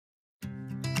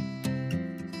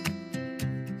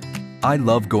I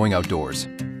love going outdoors,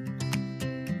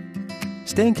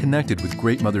 staying connected with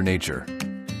great Mother Nature,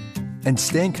 and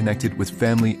staying connected with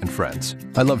family and friends.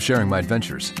 I love sharing my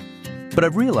adventures, but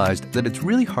I've realized that it's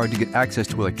really hard to get access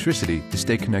to electricity to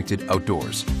stay connected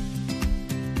outdoors.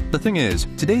 The thing is,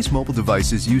 today's mobile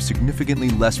devices use significantly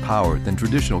less power than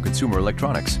traditional consumer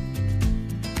electronics.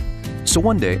 So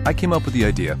one day, I came up with the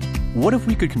idea, what if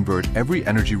we could convert every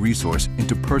energy resource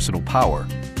into personal power?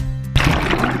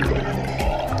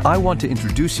 I want to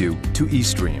introduce you to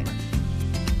Estream.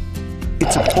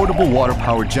 It's a portable water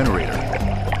power generator.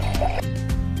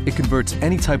 It converts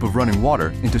any type of running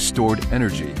water into stored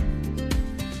energy.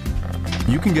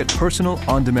 You can get personal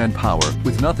on-demand power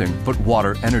with nothing but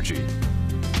water energy.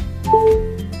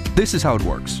 This is how it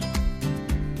works.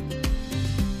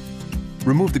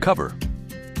 Remove the cover.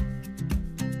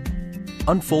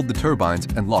 Unfold the turbines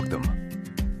and lock them.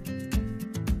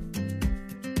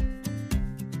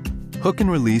 Hook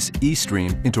and release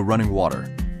Estream into running water.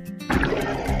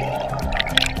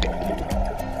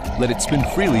 Let it spin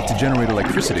freely to generate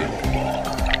electricity.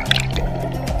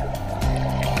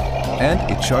 And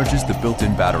it charges the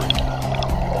built-in battery.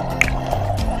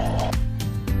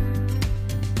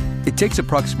 It takes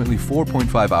approximately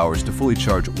 4.5 hours to fully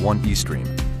charge one Estream,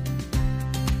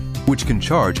 which can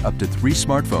charge up to 3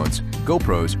 smartphones,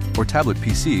 GoPros, or tablet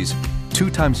PCs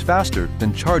 2 times faster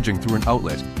than charging through an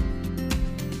outlet.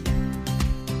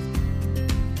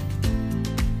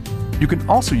 You can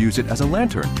also use it as a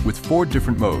lantern with 4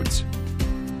 different modes,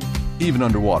 even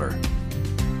underwater.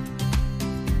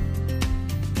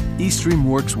 Estream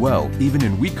works well even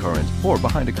in weak current or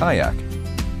behind a kayak,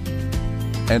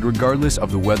 and regardless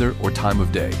of the weather or time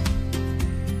of day.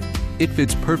 It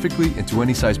fits perfectly into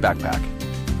any size backpack.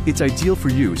 It's ideal for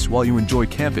use while you enjoy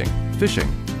camping, fishing,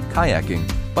 kayaking,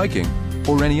 biking,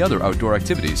 or any other outdoor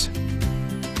activities.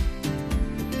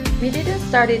 We didn't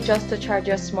start it just to charge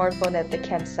your smartphone at the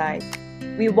campsite.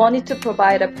 We wanted to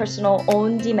provide a personal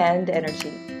on-demand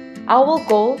energy. Our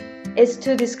goal is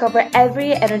to discover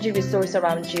every energy resource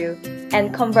around you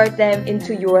and convert them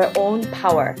into your own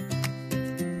power.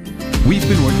 We've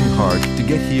been working hard to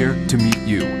get here to meet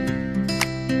you.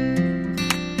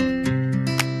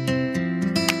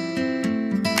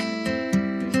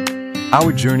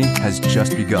 Our journey has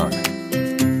just begun.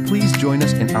 Please join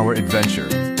us in our adventure.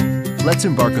 Let's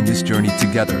embark on this journey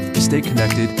together to stay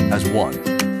connected as one.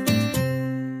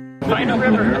 Find a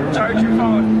river, charge your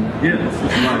phone. Yes,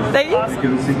 it's nice. Thank you.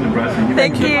 Awesome.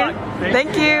 Thank you.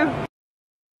 Thank you.